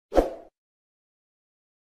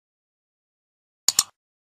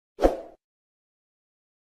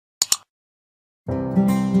Hello,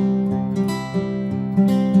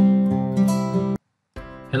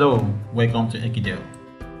 welcome to Ekidel.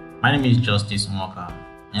 My name is Justice Moka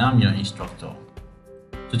and I'm your instructor.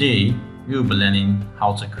 Today, we will be learning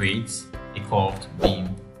how to create a curved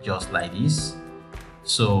beam just like this.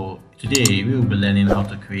 So today, we will be learning how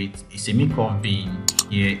to create a semi-curved beam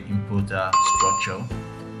here in Prota Structure.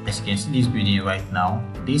 As you can see this building right now,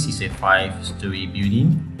 this is a 5-story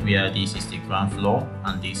building where this is the ground floor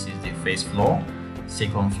and this is the first floor,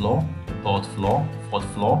 second floor, third floor, fourth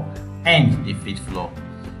floor, and the fifth floor.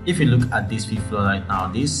 If you look at this fifth floor right now,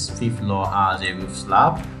 this fifth floor has a roof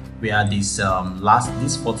slab where this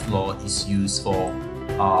fourth floor is used for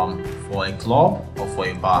a club or for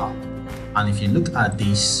a bar. And if you look at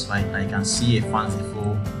this right now, you can see a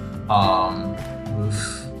fanciful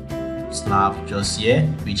roof slab just here,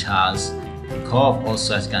 which has a curve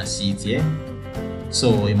also, as you can see it here.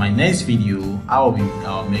 So in my next video, I will be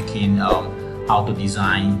making how to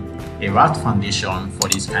design a raft foundation for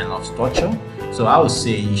this kind of structure. So I would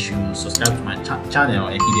say you should subscribe to my channel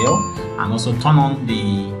Ekidel and also turn on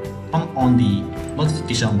the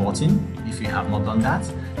notification button if you have not done that,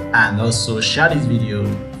 and also share this video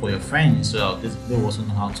for your friends so that they will also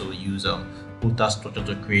know how to use Prota Structure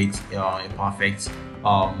to create a perfect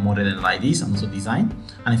model like this and also design.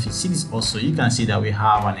 And if you see this also, you can see that we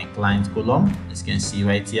have an inclined column, as you can see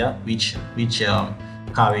right here, which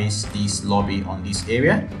carries this lobby on this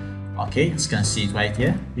area. Okay, as you can see it right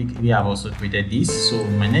here, we have also created this. So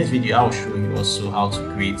in my next video, I will show you also how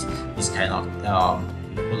to create this kind of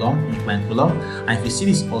inclined column. And if you see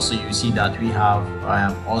this also, you see that we have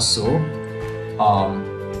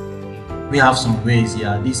we have some ways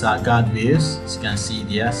here. These are guardrails, as you can see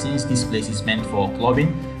there. Since this place is meant for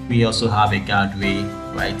clubbing, we also have a guardrail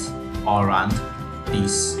right all around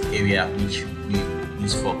this area which we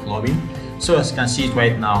use for clubbing. So as you can see it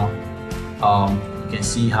right now, you can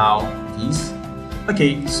see how it is.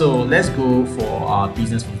 Okay, so let's go for our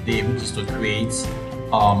business for today, which is to create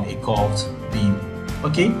a curved beam.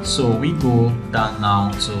 Okay, so we go down now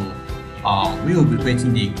to we will be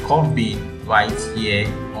creating the curved beam right here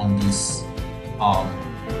on this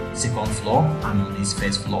second floor and on this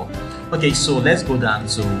first floor. Okay, so let's go down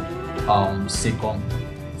to second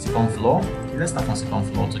floor. Okay, let's start on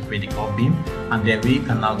second floor to create the curved beam, and then we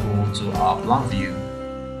can now go to our plan view.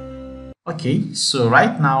 Okay, so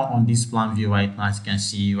right now on this plan view right now, as you can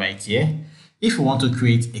see right here, if you want to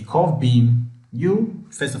create a curved beam, you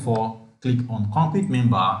first of all click on concrete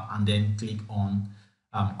member and then click on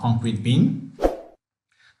concrete beam.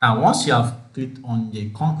 Now once you have clicked on the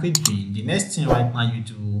concrete beam, the next thing right now you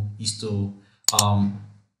do is to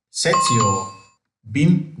set your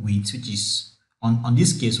beam width, which is on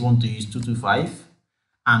this case we want to use 225,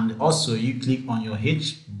 and also you click on your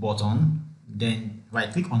H button, then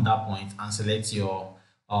right click on that point and select your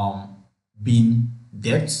beam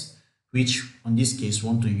depth, which on this case we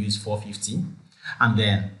want to use 450. And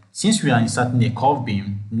then since we are inserting a curved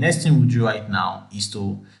beam, the next thing we do right now is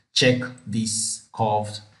to check this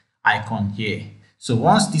curved icon here. So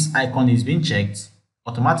once this icon is being checked,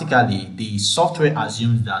 automatically the software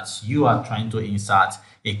assumes that you are trying to insert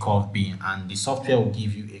a curved beam, and the software will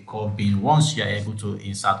give you a curved beam once you are able to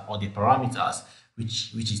insert all the parameters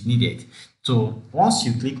which is needed. So once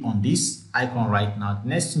you click on this icon right now, the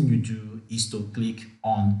next thing you do is to click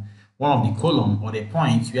on one of the column or the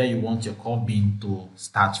point where you want your curved beam to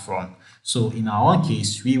start from. So in our own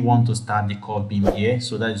case, we want to start the curved beam here,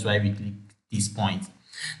 so that is why we click this point.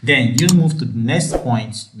 Then you move to the next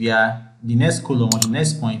point where the next column or the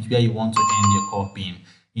next point where you want to end your curved beam.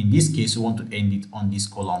 In this case, we want to end it on this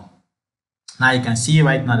column. Now you can see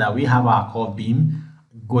right now that we have our curved beam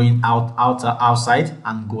going outside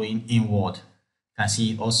and going inward. You can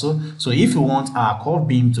see it also. So if you want our curved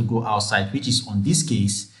beam to go outside, which is on this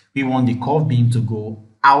case, we want the curved beam to go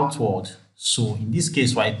outward. So in this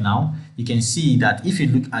case right now, you can see that if you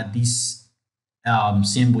look at this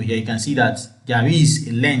symbol here, you can see that there is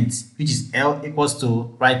a length which is L equals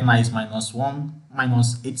to right now is -1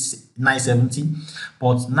 -970.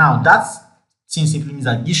 But now that thing simply means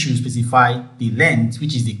that you should specify the length,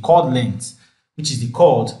 which is the chord length, which is the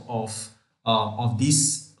chord of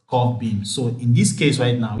this curved beam. So in this case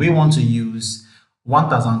right now, we want to use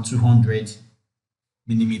 1200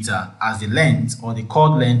 millimeter as the length or the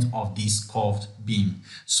chord length of this curved beam.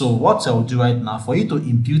 So what I will do right now, for you to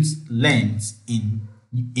impute length in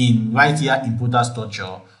right here in Prota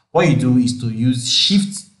Structure, what you do is to use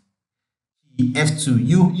Shift key F2.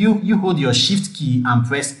 You hold your Shift key and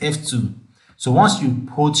press F2. So once you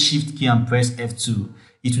hold Shift key and press F2,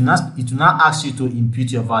 it will not ask you to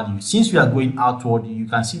input your value. Since we are going outward, you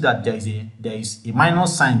can see that there is a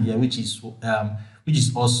minus sign there, which is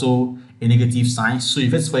also a negative sign. So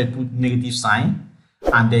you first of all put negative sign,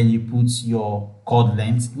 and then you put your chord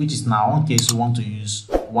length, which is now, in case you want to use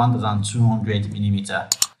 1200 millimeter.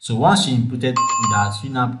 So once you inputted that, you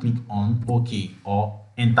now click on OK or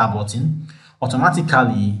enter button.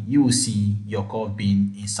 Automatically you will see your curve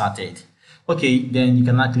being inserted. Okay, then you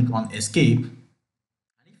can now click on escape. And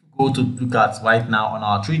if you go to look at right now on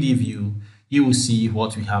our 3D view, you will see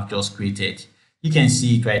what we have just created. You can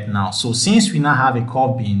see it right now. So since we now have a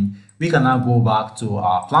curve beam, we can now go back to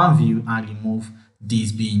our plan view and remove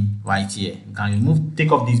this beam right here. You can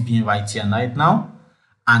take off this beam right here right now,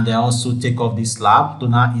 and then also take off this slab to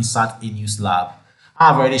now insert a new slab.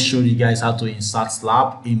 I've already showed you guys how to insert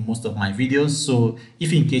slab in most of my videos. So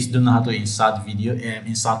if in case you don't know how to insert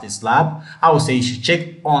a slab, I would say you should check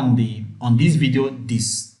on this video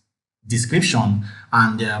description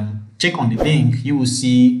and check on the link. You will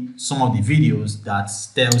see some of the videos that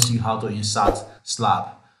tells you how to insert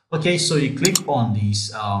slab. Okay, so you click on this.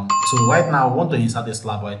 So right now I want to insert the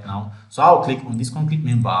slab right now. So I'll click on this concrete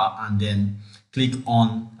member and then click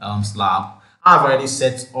on slab. I've already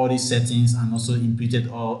set all these settings and also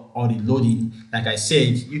inputted all the loading. Like I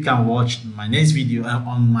said, you can watch my next video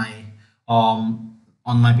on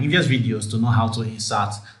my previous videos to know how to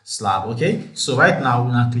insert slab. Okay, so right now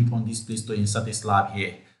we're gonna click on this place to insert a slab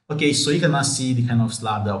here. Okay, so you can now see the kind of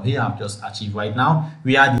slab that we have just achieved right now.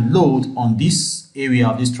 We have the load on this area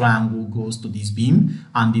of this triangle goes to this beam,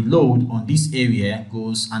 and the load on this area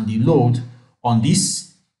goes, and the load on this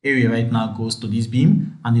area right now goes to this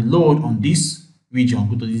beam, and the load on this region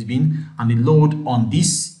goes to this beam, and the load on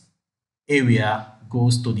this area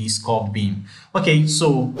goes to this curved beam. Okay,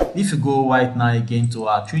 so if you go right now again to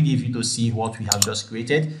our 3D view to see what we have just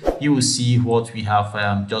created, you will see what we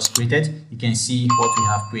have just created. You can see what we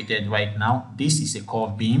have created right now. This is a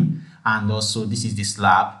curved beam, and also this is the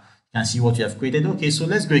slab. You can see what we have created. Okay, so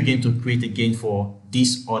let's go again to create again for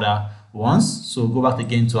this other ones. So go back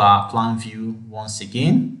again to our plan view once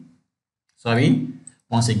again.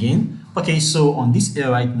 Okay, so on this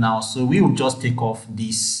area right now, so we will just take off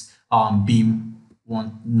this beam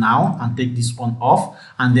one now and take this one off,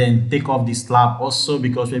 and then take off the slab also,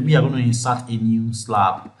 because we are going to insert a new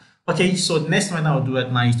slab. Okay, so the next thing I will do right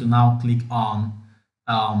now is to now click on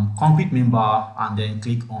concrete member and then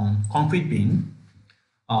click on concrete beam.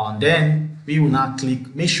 Then we will now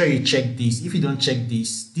click, make sure you check this. If you don't check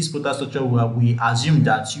this Prota Structure, we assume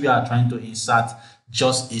that you are trying to insert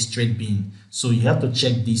just a straight beam. So you have to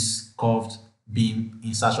check this curved beam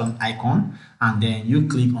insertion icon, and then you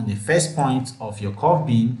click on the first point of your curved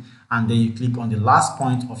beam, and then you click on the last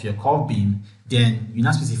point of your curved beam. Then you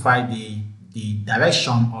now specify the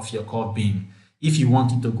direction of your curved beam. If you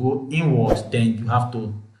want it to go inward, then you have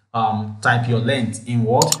to type your length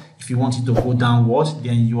inward. If you want it to go downward,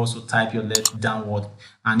 then you also type your length downward.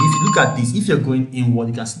 And if you look at this, if you're going inward,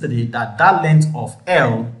 you can see that length of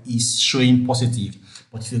L is showing positive.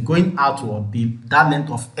 But if you're going outward, that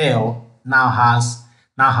length of L now has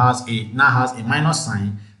a minus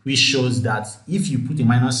sign, which shows that if you put a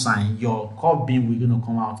minus sign, your curved beam will going to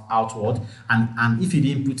come out outward, and if you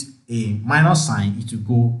didn't put a minus sign, it will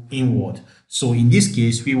go inward. So in this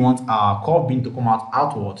case, we want our curved beam to come out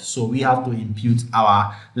outward, so we have to impute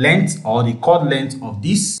our length or the chord length of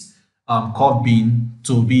this curved beam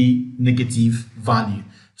to be negative value.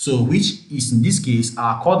 So which is, in this case,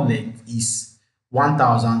 our chord length is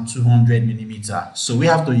 1200 millimeter. So we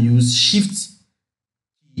have to use Shift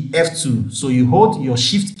key F2. So you hold your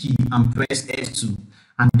Shift key and press F2,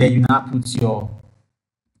 and then you now put your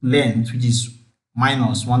length, which is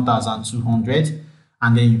minus 1200,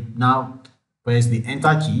 and then you now press the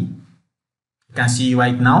Enter key. You can see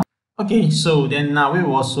right now. Okay, so then now we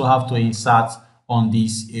will also have to insert on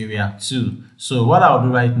this area too. So what I'll do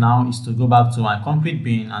right now is to go back to my concrete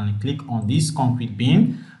beam and click on this concrete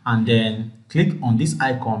beam, and then click on this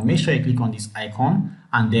icon. Make sure you click on this icon,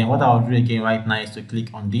 and then what I'll do again right now is to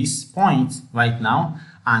click on this point right now,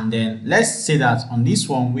 and then let's say that on this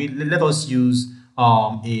one let us use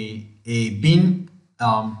a beam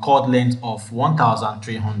chord length of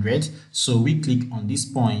 1300. So we click on this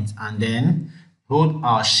point and then hold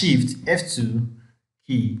our Shift F2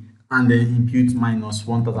 key and then impute minus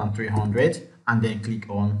 1300, and then click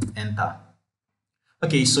on Enter.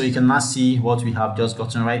 Okay, so you can now see what we have just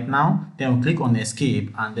gotten right now. Then we'll click on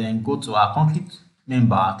Escape and then go to our concrete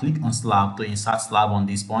member, click on Slab to insert slab on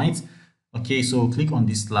this point. Okay, so click on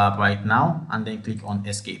this slab right now and then click on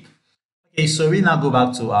Escape. Okay, so we now go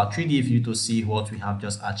back to our 3D view to see what we have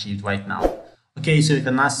just achieved right now. Okay, so you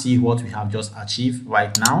can now see what we have just achieved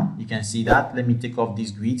right now. You can see that. Let me take off this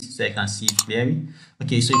grid so I can see it clearly.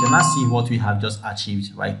 Okay, so you can now see what we have just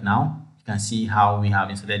achieved right now. You can see how we have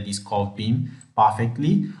inserted this curved beam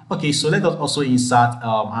perfectly. Okay, so let us also insert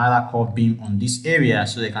another curved beam on this area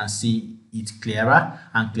so they can see it clearer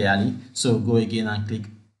and clearly. So go again and click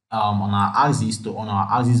on our axis on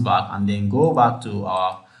our axis back, and then go back to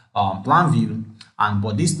our plan view. And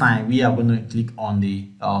but this time we are going to click on the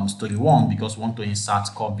story 1 because we want to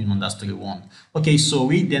insert curved beam under story 1. Okay, so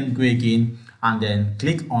we then go again and then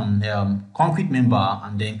click on concrete member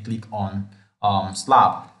and then click on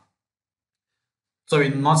slab. Sorry,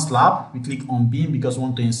 not slab. We click on beam because we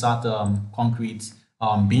want to insert concrete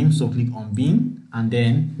beam. So click on beam, and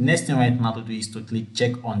then next thing right now to do is to click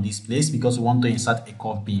check on this place because we want to insert a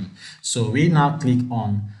curved beam. So we now click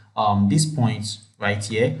on this point right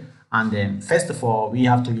here, and then first of all we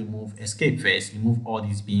have to remove escape first. Remove all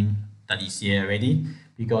this beam that is here already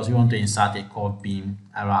because we want to insert a curved beam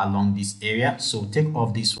along this area. So take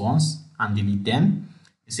off these ones and delete them.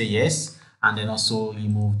 You say yes, and then also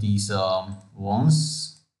remove these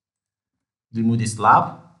ones. Remove the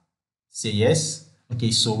slab. Say yes.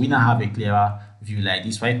 Okay, so we now have a clearer view like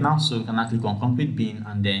this right now. So we can now click on concrete beam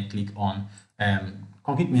and then click on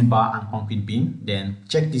concrete member and concrete beam. Then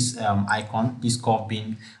check this icon, this curved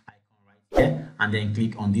beam icon right here, and then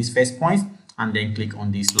click on this first point and then click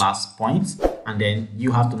on this last point, and then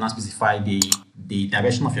you have to now specify the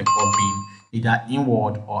direction of your curved beam, either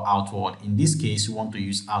inward or outward. In this case, you want to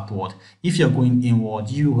use outward. If you're going inward,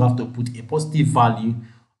 you have to put a positive value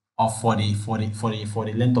for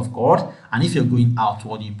the length of chord, and if you're going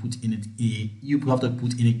outward, you have to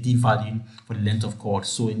put a negative value for the length of chord.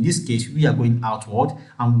 So in this case, we are going outward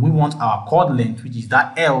and we want our chord length, which is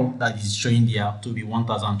that L that is showing there, to be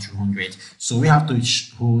 1200. So we have to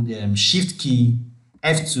hold shift key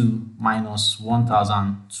F2 minus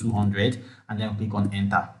 1200 and then click on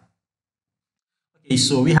enter. Okay,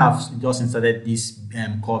 so we have just inserted this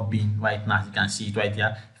curved beam right now. As you can see it right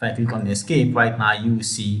here. If I click on escape right now, you will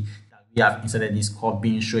see that we have inserted this curved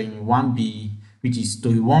beam showing 1B, which is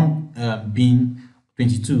 31 beam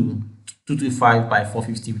 225 by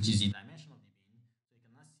 450, which is the dimension of the beam. So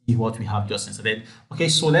you can see what we have just inserted. Okay,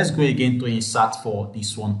 so let's go again to insert for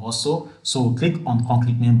this one also. So click on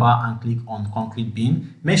concrete member and click on concrete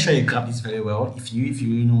beam. Make sure you grab this very well if you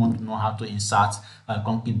really want to know how to insert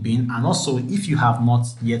concrete beam. And also, if you have not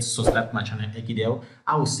yet subscribed to my channel Ekidel,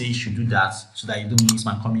 I would say you should do that so that you don't miss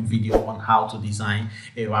my coming video on how to design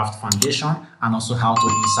a raft foundation and also how to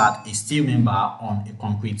insert a steel member on a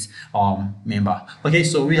concrete member. Okay,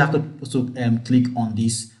 so we have to also click on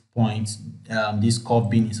this point, this curved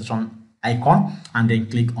beam insertion icon, and then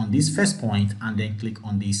click on this first point and then click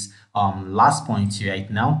on this last point here right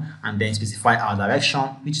now, and then specify our direction,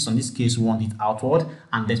 which is, in this case, we want it outward,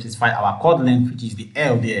 and then specify our chord length, which is the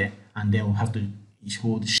L there, and then we have to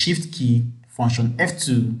hold shift key function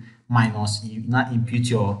F2 minus, you now impute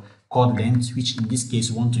your chord length, which in this case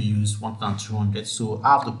we want to use 1200. So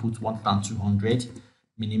I have to put 1200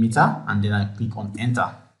 millimeter, and then I click on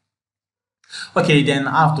enter. Okay, then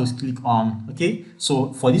I have to click on, okay,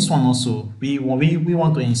 so for this one also we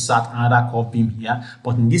want to insert another curved beam here,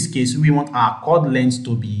 but in this case we want our chord length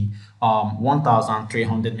to be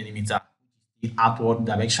 1300 millimeter in outward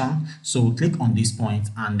direction. So click on this point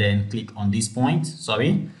and then click on this point,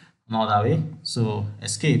 sorry, not that way, so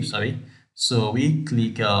escape, sorry. So we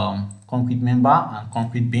click concrete member and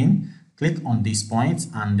concrete beam, click on this point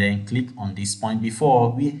and then click on this point.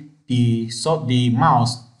 Before the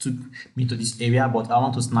mouse took me to this area, but I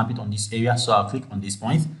want to snap it on this area, so I'll click on this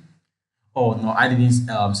point. Oh no, I didn't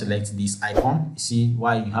select this icon. You see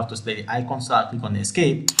why you have to select the icon? So I'll click on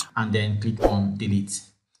escape and then click on delete.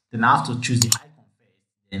 Then I have to choose the icon first,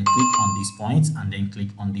 then click on this point and then click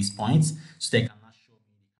on this point, so they cannot show me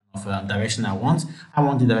the kind of direction I want. I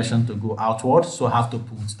want the direction to go outward, so I have to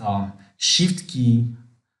put shift key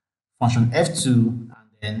function F2 and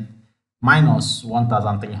then minus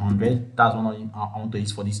 1300. That's what I want to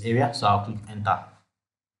use for this area, so I'll click enter.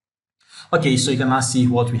 Okay, so you can now see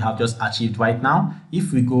what we have just achieved right now.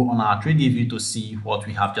 If we go on our 3D view to see what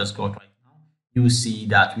we have just got right now, you will see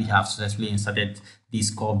that we have successfully inserted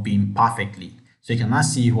this curved beam perfectly. So you can now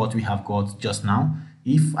see what we have got just now.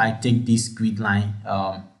 If I take this grid line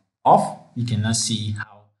off, you can now see how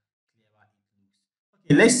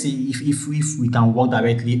let's see if we can work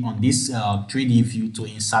directly on this 3D view to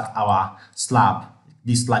insert our slab.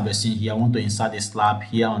 This slab you're seeing here, I want to insert a slab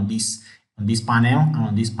here on this panel, and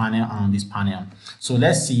on this panel, and on this panel. So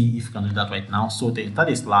let's see if we can do that right now. So to insert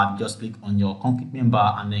a slab, just click on your concrete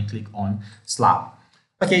member and then click on slab.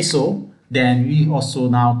 Okay, so then we also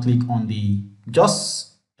now click on the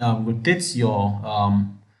just rotate your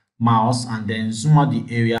mouse and then zoom out the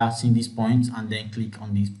area, seeing this point, and then click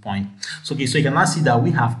on this point. So okay, so you can now see that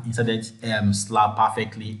we have inserted slab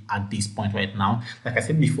perfectly at this point right now. Like I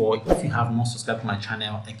said before, if you have not subscribed to my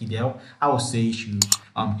channel Ekidel, I would say you should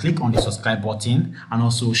click on the subscribe button and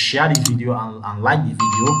also share this video and like the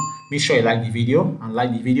video. Make sure you like the video and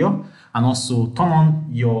like the video, and also turn on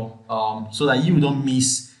your so that you don't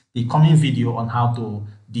miss the coming video on how to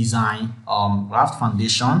design raft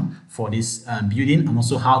foundation for this building, and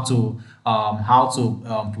also how to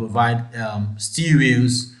provide steel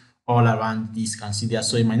rails all around this. You can see there.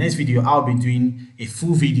 So in my next video, I'll be doing a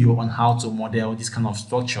full video on how to model this kind of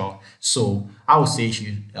structure. So I would say you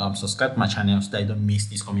should subscribe to my channel so that you don't miss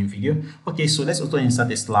this coming video. Okay, so let's also insert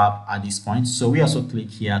a slab at this point. So we also click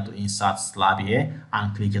here to insert slab here,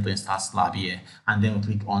 and click here to insert slab here, and then we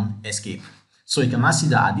click on escape. So you can now see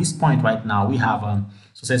that at this point right now, we have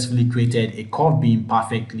successfully created a curved beam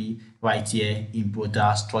perfectly right here in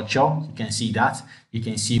Prota Structure. You can see that. You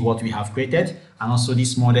can see what we have created. And also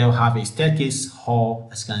this model have a staircase hall.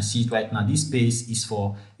 As you can see it right now, this space is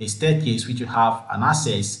for a staircase which will have an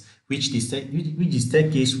access, which the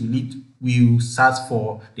staircase will search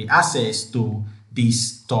for the access to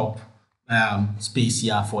this top space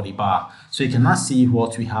here for the bar. So you can now see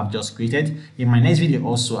what we have just created. In my next video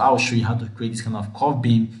also, I will show you how to create this kind of curved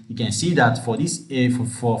beam. You can see that for this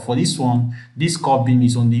for this one, this curved beam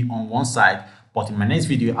is only on one side, but in my next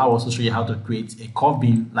video I will also show you how to create a curved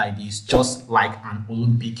beam like this, just like an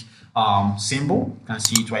Olympic symbol. You can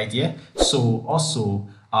see it right here. So also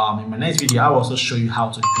in my next video I will also show you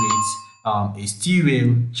how to create a steel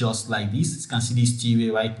rail just like this. You can see this steel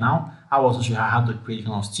rail right now. I will also show you how to create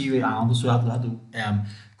kind of steel rail, and also how to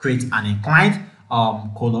create an inclined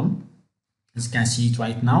column. As you can see it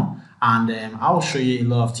right now, and I will show you a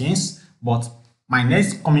lot of things. But my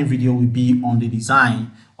next coming video will be on the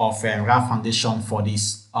design of raft foundation for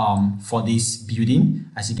this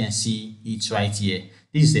building. As you can see it right here,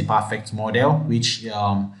 this is a perfect model which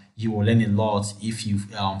you will learn a lot if you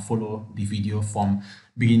follow the video from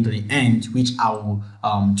beginning to the end, which I will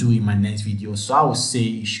do in my next video. So I will say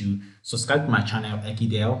you should subscribe to my channel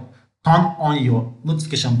Ekidel, turn on your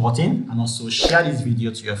notification button, and also share this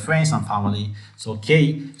video to your friends and family. So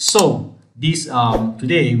okay, so this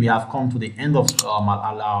today we have come to the end of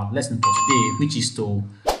our lesson for today, which is to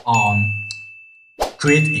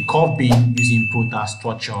create a curved beam using Prota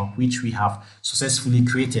Structure, which we have successfully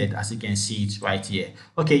created, as you can see it right here.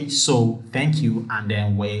 Okay, so thank you, and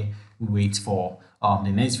then we wait for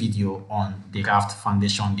the next video on the raft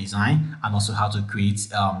foundation design, and also how to create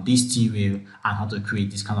this T-rail and how to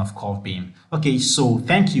create this kind of curved beam. Okay, so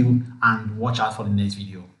thank you, and watch out for the next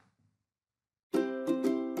video.